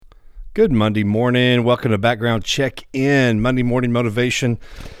Good Monday morning. Welcome to Background Check-In, Monday morning motivation.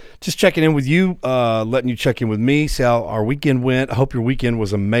 Just checking in with you, letting you check in with me, see how our weekend went. I hope your weekend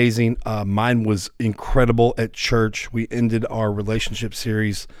was amazing. Mine was incredible at church. We ended our relationship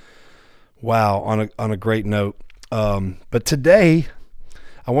series, on a great note. But today,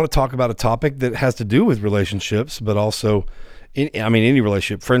 I want to talk about a topic that has to do with relationships, but also, any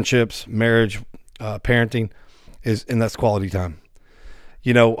relationship, friendships, marriage, parenting, and that's quality time.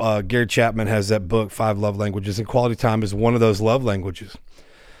 You know, Gary Chapman has that book, 5 Love Languages, and quality time is one of those love languages.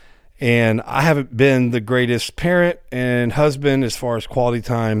 And I haven't been the greatest parent and husband as far as quality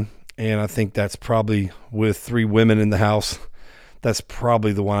time, and I think that's probably, with 3 women in the house, that's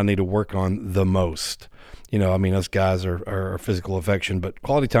probably the one I need to work on the most. Us guys are physical affection, but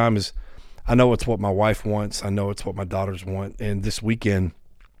quality time is, I know it's what my wife wants. I know it's what my daughters want. And this weekend,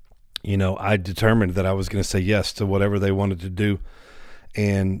 I determined that I was going to say yes to whatever they wanted to do.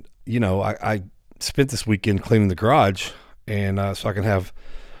 And, I spent this weekend cleaning the garage, and so I can have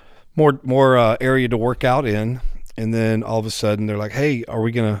more area to work out in. And then all of a sudden they're like, hey, are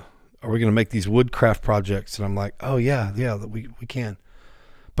we gonna make these woodcraft projects? And I'm like, oh yeah, we can.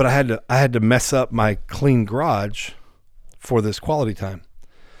 But I had to mess up my clean garage for this quality time.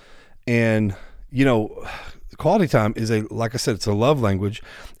 And, quality time is like I said, it's a love language,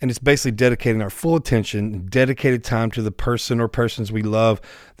 and it's basically dedicating our full attention, dedicated time to the person or persons we love.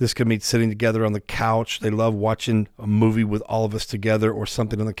 This could mean sitting together on the couch. They love watching a movie with all of us together or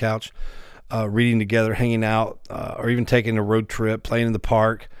something on the couch, reading together, hanging out, or even taking a road trip, playing in the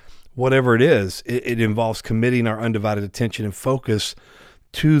park. Whatever it is, it involves committing our undivided attention and focus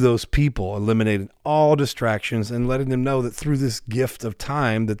to those people, eliminating all distractions and letting them know that through this gift of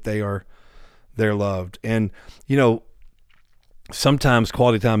time that they're loved. And, sometimes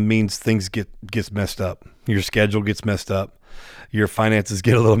quality time means things gets messed up. Your schedule gets messed up. Your finances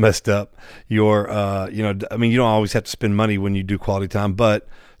get a little messed up. You don't always have to spend money when you do quality time, but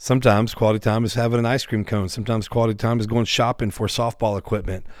sometimes quality time is having an ice cream cone. Sometimes quality time is going shopping for softball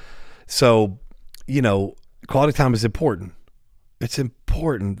equipment. So, quality time is important. It's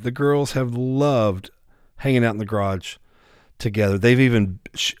important. The girls have loved hanging out in the garage together. They've even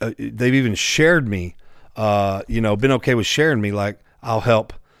shared me, been okay with sharing me. Like, I'll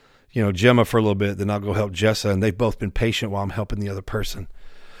help, Gemma for a little bit, then I'll go help Jessa, and they've both been patient while I'm helping the other person.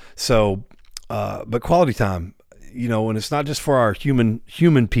 So, but quality time, and it's not just for our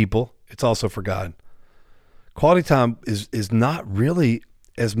human people, it's also for God. Quality time is not really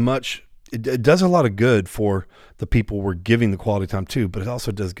as much. It does a lot of good for the people we're giving the quality time to, but it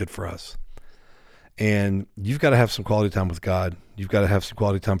also does good for us. And you've got to have some quality time with God. You've got to have some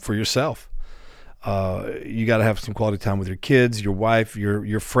quality time for yourself. You got to have some quality time with your kids, your wife,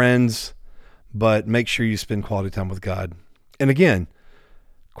 your friends, but make sure you spend quality time with God. And again,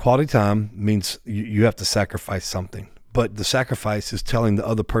 quality time means you have to sacrifice something, but the sacrifice is telling the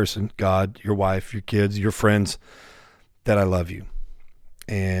other person, God, your wife, your kids, your friends, that I love you.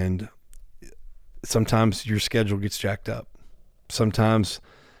 And sometimes your schedule gets jacked up. Sometimes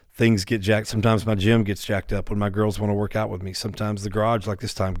things get jacked. Sometimes my gym gets jacked up when my girls want to work out with me. Sometimes the garage, like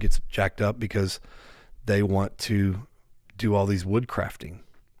this time, gets jacked up because they want to do all these wood crafting.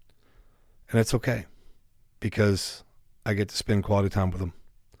 And that's okay, because I get to spend quality time with them.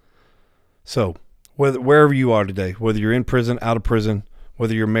 So wherever you are today, whether you're in prison, out of prison,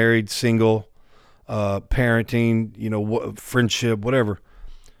 whether you're married, single, parenting, friendship, whatever,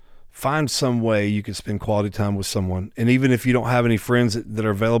 find some way you can spend quality time with someone. And even if you don't have any friends that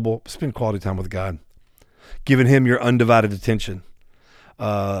are available, spend quality time with God, giving him your undivided attention.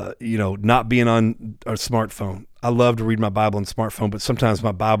 Not being on a smartphone. I love to read my Bible on the smartphone, but sometimes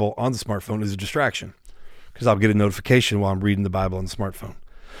my Bible on the smartphone is a distraction because I'll get a notification while I'm reading the Bible on the smartphone.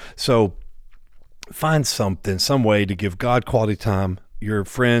 So find some way to give God quality time, your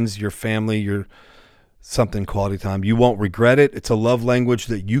friends, your family, your something quality time. You won't regret it. It's a love language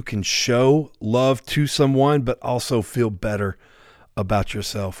that you can show love to someone, but also feel better about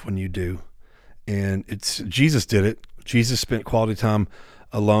yourself when you do. And Jesus did it. Jesus spent quality time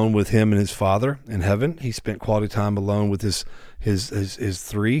alone with him and his Father in heaven. He spent quality time alone with his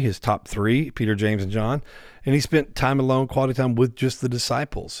top three, Peter, James, and John. And he spent time alone, quality time with just the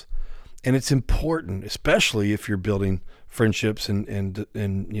disciples. And it's important, especially if you're building friendships and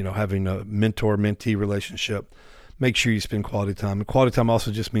having a mentor-mentee relationship. Make sure you spend quality time. And quality time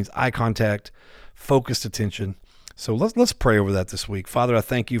also just means eye contact, focused attention. So let's pray over that this week. Father, I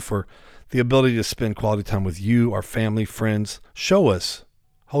thank you for the ability to spend quality time with you, our family, friends. Show us,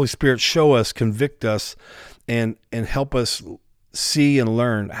 Holy Spirit, show us, convict us, and help us see and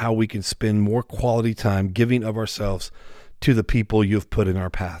learn how we can spend more quality time giving of ourselves to the people you've put in our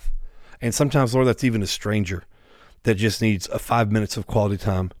path. And sometimes, Lord, that's even a stranger that just needs a 5 minutes of quality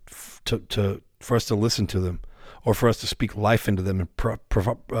time for us to listen to them, or for us to speak life into them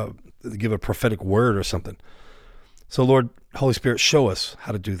and give a prophetic word or something. So, Lord, Holy Spirit, show us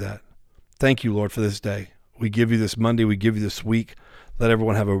how to do that. Thank you, Lord, for this day. We give you this Monday. We give you this week. Let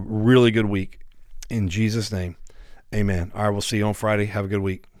everyone have a really good week. In Jesus' name, amen. All right, we'll see you on Friday. Have a good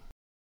week.